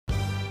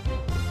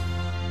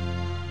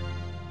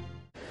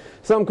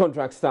Some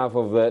contract staff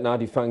of the now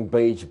defunct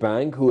Beige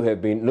Bank who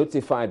have been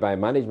notified by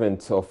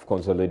management of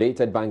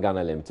Consolidated Bank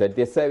Ghana Limited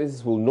their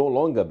services will no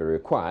longer be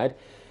required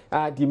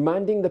are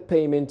demanding the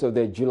payment of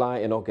their July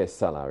and August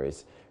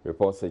salaries.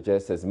 Reports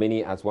suggest as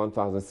many as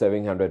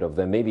 1,700 of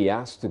them may be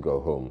asked to go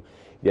home.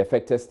 The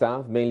affected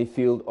staff, mainly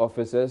field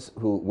officers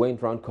who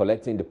went around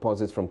collecting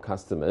deposits from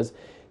customers,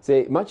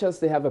 say much as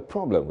they have a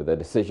problem with the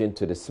decision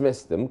to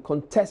dismiss them,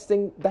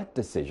 contesting that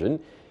decision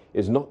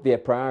is not their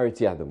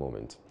priority at the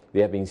moment. They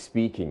have been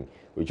speaking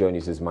with Joy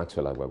News'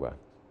 Maxwell Agbagba.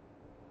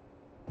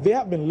 They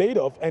have been laid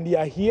off and they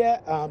are here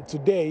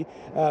today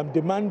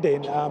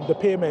demanding the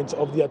payment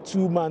of their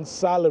 2-month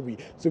salary.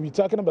 So we're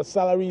talking about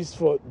salaries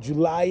for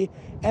July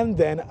and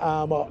then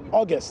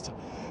August.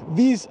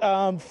 These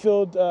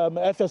field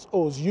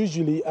FSOs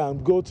usually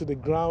go to the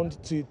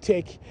ground to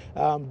take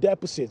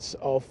deposits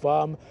of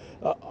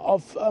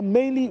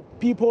mainly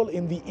people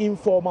in the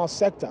informal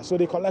sector. So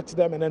they collect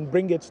them and then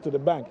bring it to the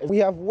bank. We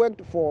have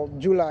worked for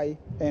July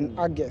and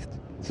August.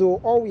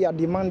 So all we are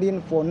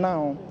demanding for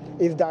now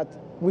is that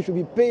we should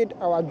be paid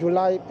our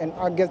July and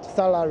August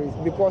salaries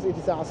because it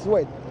is our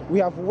sweat. We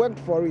have worked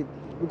for it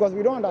because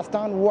we don't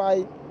understand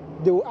why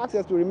they will ask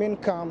us to remain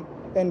calm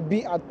and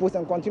be at post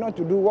and continue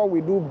to do what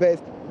we do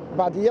best.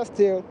 But yet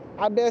still,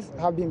 others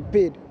have been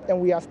paid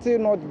and we are still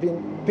not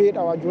being paid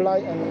our July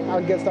and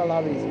August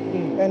salaries.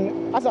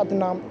 And as at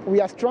now, we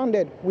are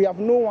stranded. We have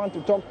no one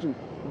to talk to.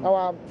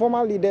 Our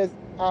former leaders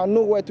are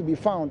nowhere to be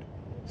found.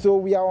 So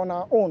we are on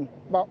our own.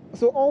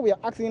 So all we are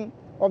asking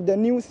of the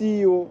new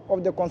CEO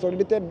of the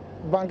Consolidated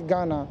Bank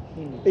Ghana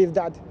is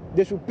that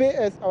they should pay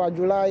us our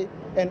July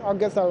and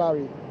August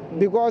salary.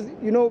 Because,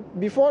 you know,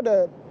 before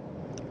the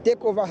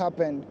takeover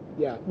happened,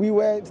 we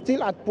were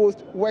still at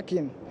post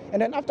working.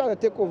 And then after the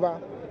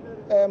takeover,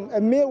 a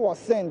mail was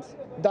sent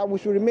that we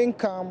should remain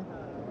calm,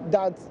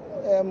 that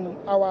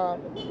our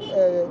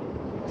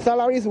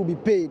salaries will be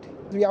paid.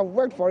 We have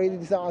worked for it,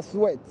 it is our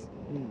sweat.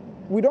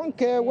 We don't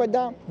care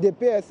whether they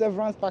pay us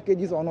severance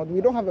packages or not.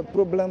 We don't have a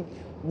problem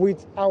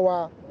with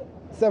our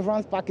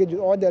severance packages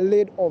or the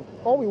laid off.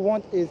 All we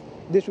want is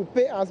they should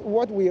pay us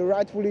what we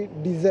rightfully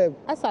deserve.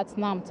 As at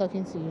now, I'm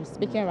talking to you,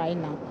 speaking right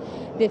now.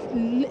 They've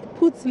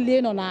put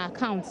lien on our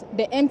account,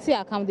 the empty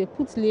account, they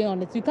put lien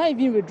on it. You can't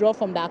even withdraw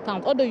from the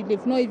account, although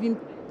they've not even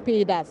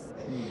paid us.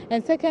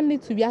 And secondly,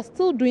 too, we are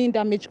still doing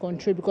damage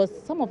control because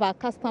some of our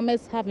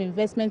customers have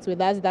investments with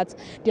us that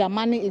their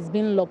money is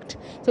being locked.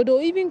 So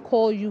they'll even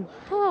call you,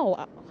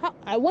 how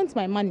I want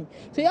my money.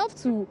 So you have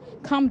to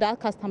calm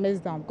that customers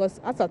down because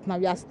as at now,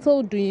 we are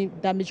still doing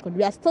damage control.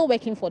 We are still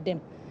working for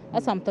them.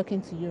 That's why I'm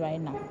talking to you right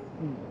now.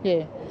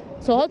 Yeah.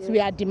 So what we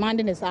are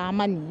demanding is our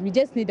money. We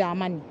just need our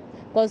money.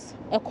 Because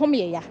we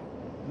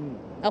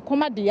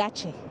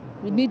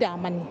need our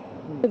money.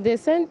 They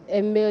sent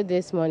a mail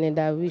this morning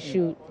that we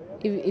should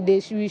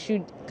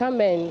come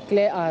and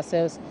clear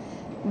ourselves.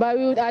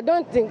 But I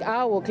don't think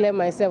I will clear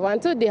myself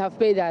until they have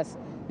paid us.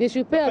 They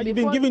should pay us. But you've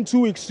been given 2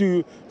 weeks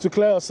to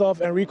clear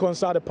yourself and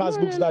reconcile the past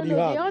books that you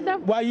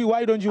have.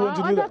 Why don't you want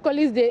to do that? Other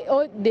colleagues,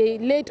 they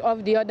laid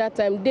off the other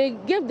time. They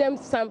gave them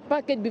some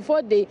package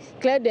before they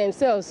cleared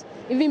themselves,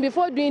 even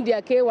before doing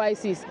their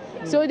KYCs.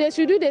 So they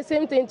should do the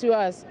same thing to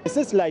us. It's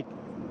just like,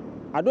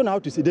 I don't know how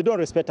to say, they don't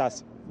respect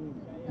us.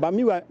 But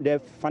meanwhile, the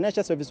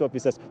financial service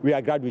officers, we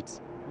are graduates.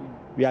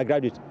 We are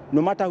graduates.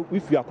 No matter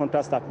if we are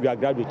contract staff, we are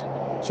graduates.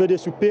 So they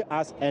should pay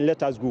us and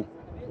let us go.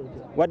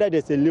 Whether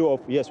there's a layoff,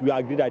 yes, we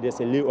agree that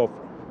there's a layoff.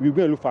 We're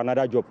going to look for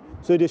another job.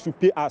 So they should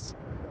pay us.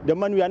 The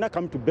money, we are not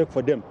coming to beg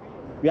for them.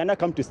 We are not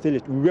coming to steal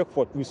it. We work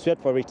for it. We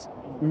sweat for it.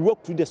 We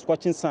work through the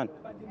scorching sun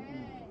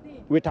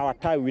with our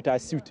tie, with our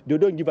suit. They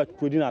don't give us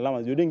clothing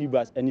allowance. They don't give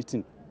us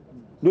anything.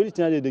 The only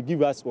thing that they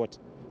give us what?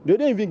 They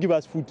don't even give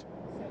us food.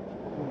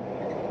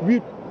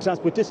 We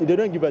transportation, they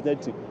don't give us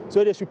anything.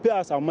 So they should pay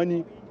us our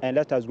money and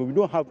let us go. We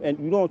don't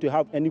want to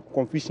have any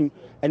confusion,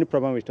 any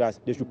problem with us.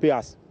 They should pay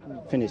us.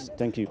 Finished.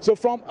 Thank you. So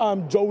from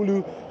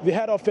Jowulu, the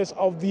head office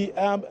of the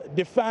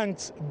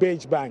defunct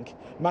Beige Bank,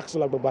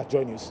 Maxwell Agbagba,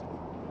 Joy News.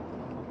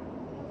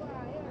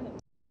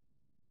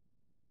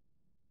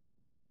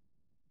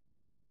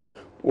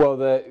 Well,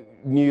 the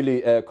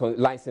newly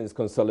licensed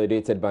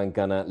Consolidated Bank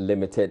Ghana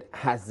Limited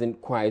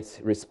hasn't quite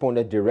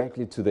responded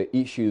directly to the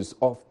issues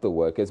of the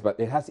workers, but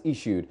it has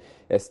issued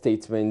a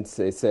statement.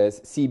 It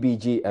says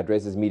CBG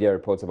addresses media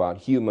reports about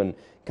human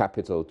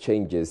capital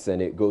changes,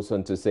 and it goes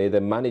on to say the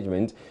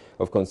management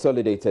of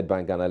Consolidated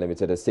Bank Ghana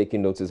Limited has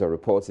taken notice of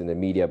reports in the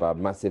media about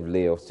massive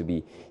layoffs to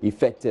be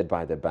effected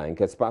by the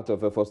bank as part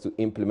of efforts to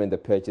implement the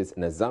purchase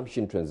and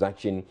assumption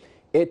transaction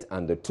it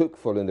undertook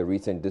following the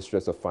recent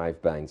distress of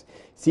 5 banks.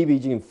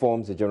 CBG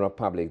informs the general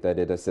public that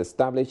it has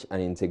established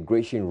an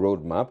integration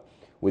roadmap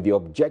with the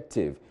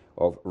objective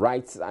of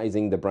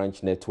right-sizing the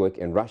branch network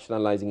and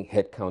rationalizing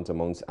headcount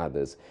amongst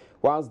others.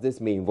 Whilst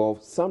this may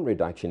involve some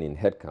reduction in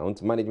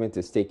headcount, management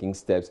is taking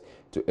steps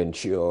to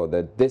ensure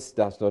that this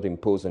does not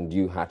impose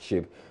undue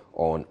hardship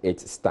on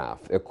its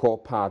staff. A core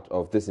part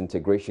of this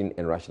integration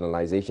and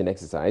rationalization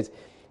exercise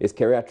is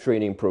career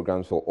training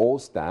programs for all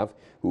staff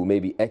who may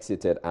be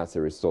exited as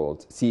a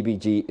result.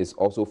 CBG is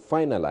also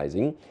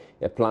finalizing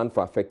a plan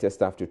for affected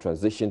staff to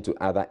transition to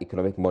other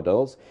economic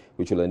models,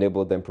 which will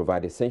enable them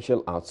provide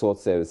essential outsourced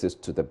services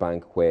to the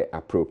bank where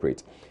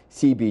appropriate.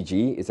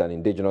 CBG is an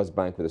indigenous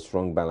bank with a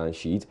strong balance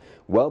sheet,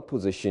 well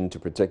positioned to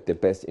protect the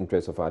best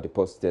interests of our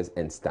depositors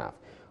and staff.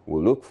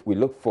 We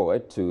look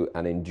forward to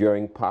an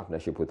enduring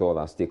partnership with all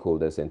our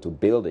stakeholders and to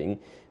building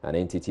an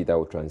entity that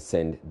will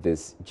transcend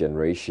this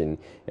generation.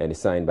 And it's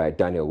signed by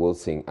Daniel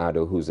Wilson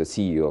Ado, who's the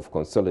CEO of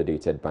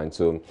Consolidated Bank.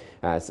 So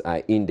as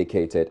I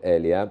indicated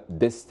earlier,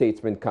 this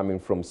statement coming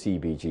from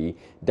CBG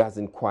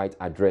doesn't quite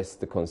address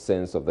the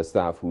concerns of the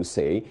staff who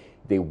say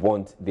they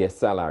want their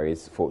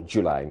salaries for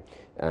July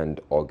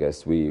and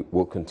August. We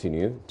will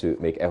continue to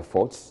make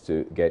efforts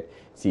to get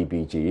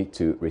CBG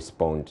to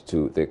respond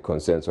to the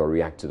concerns or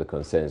react to the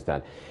concerns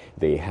that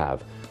they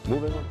have.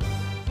 Moving on.